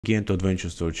Again to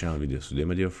AdventureStory Channel videos. Today,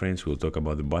 my dear friends, we'll talk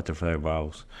about the butterfly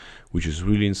valves, which is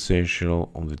really essential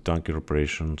on the tanker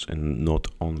operations and not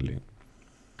only.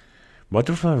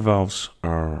 Butterfly valves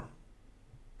are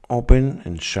open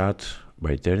and shut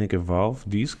by turning a valve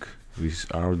disc. This is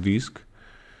our disc,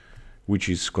 which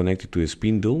is connected to a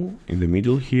spindle in the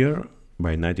middle here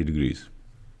by 90 degrees.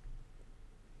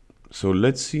 So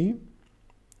let's see.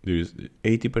 There is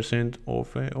 80%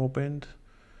 opened,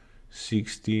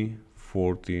 60,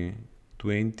 40,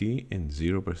 20 and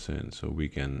 0%, so we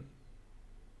can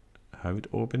have it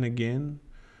open again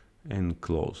and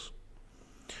close.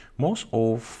 Most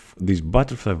of these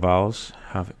butterfly valves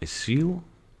have a seal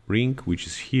ring which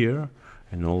is here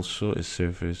and also a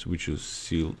surface which is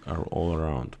sealed all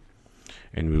around,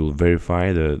 and we will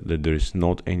verify that there is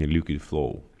not any liquid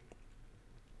flow.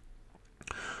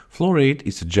 Flow rate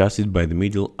is adjusted by the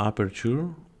middle aperture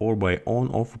or by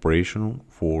on-off operation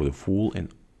for the full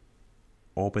and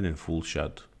open and full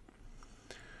shut.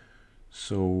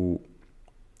 So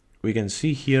we can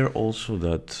see here also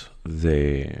that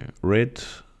the red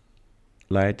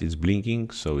light is blinking,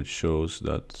 so it shows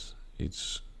that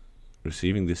it's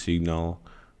receiving the signal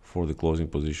for the closing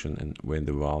position, and when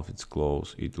the valve is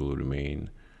closed it will remain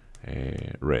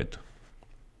red.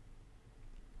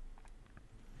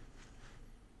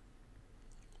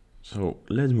 So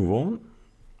let's move on.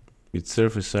 Its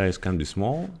surface size can be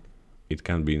small. It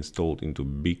can be installed into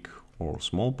big or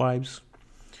small pipes,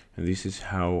 and this is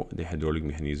how the hydraulic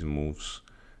mechanism moves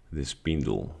the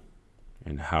spindle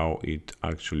and how it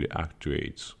actually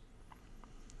actuates.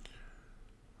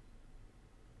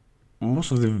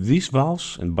 Most of these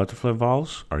valves and butterfly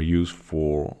valves are used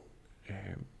for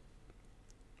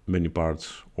many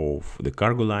parts of the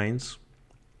cargo lines,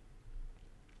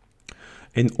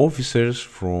 and officers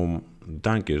from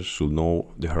tankers should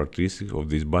know the characteristics of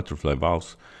these butterfly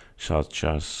valves, such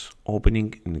as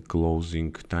opening and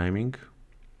closing timing,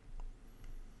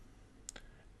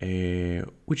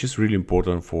 which is really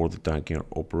important for the tanker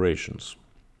operations.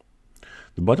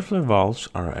 The butterfly valves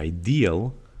are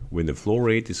ideal when the flow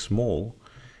rate is small,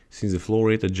 since the flow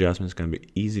rate adjustments can be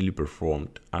easily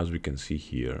performed, as we can see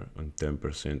here on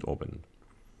 10% open.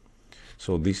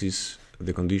 So this is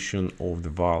the condition of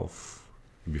the valve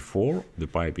before the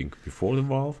piping, before the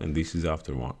valve, and this is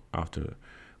after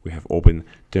we have opened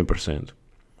 10%.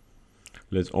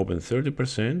 Let's open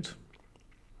 30%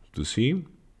 to see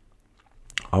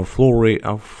our flow rate.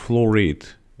 Our flow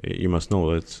rate, you must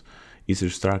know that is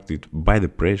restricted by the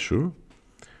pressure.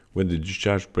 When the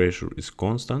discharge pressure is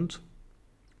constant,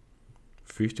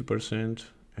 50%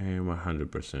 and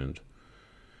 100%.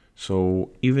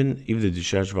 So even if the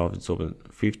discharge valve is open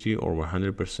 50 or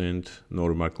 100%, no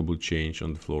remarkable change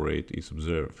on the flow rate is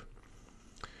observed.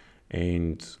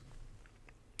 And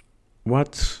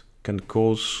what can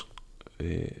cause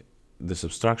the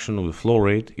subtraction of the flow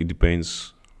rate? It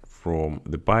depends from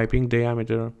the piping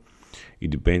diameter,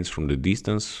 it depends from the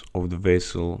distance of the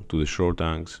vessel to the shore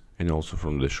tanks, and also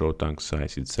from the shore tank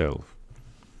size itself.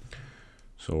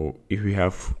 So if we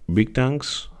have big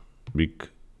tanks, big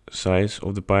size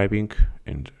of the piping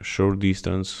and short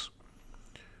distance,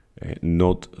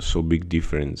 not so big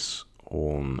difference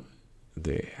on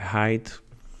the height,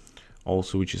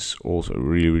 also, which is also a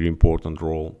really important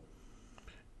role.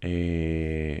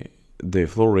 The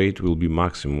flow rate will be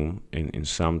maximum, and in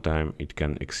some time it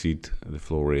can exceed the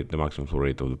flow rate, the maximum flow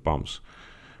rate of the pumps.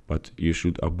 But you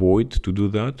should avoid to do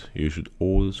that. You should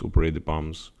always operate the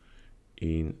pumps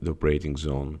in the operating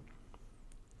zone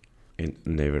and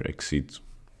never exceed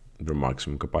the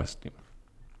maximum capacity.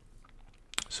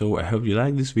 So I hope you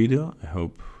like this video. I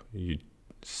hope you've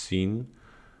seen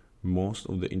most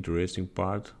of the interesting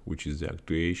part, which is the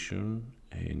actuation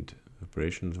and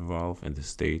operation of the valve and the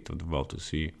state of the valve, to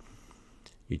see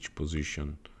each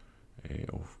position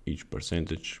of each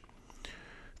percentage.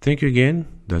 Thank you again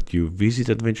that you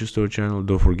visit AdventureStory Channel.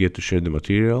 Don't forget to share the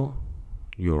material.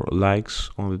 Your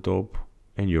likes on the top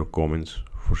and your comments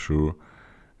for sure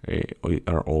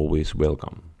are always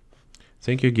welcome.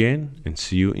 Thank you again, and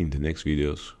see you in the next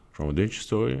videos from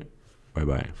AdventureStory. Bye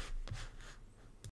bye.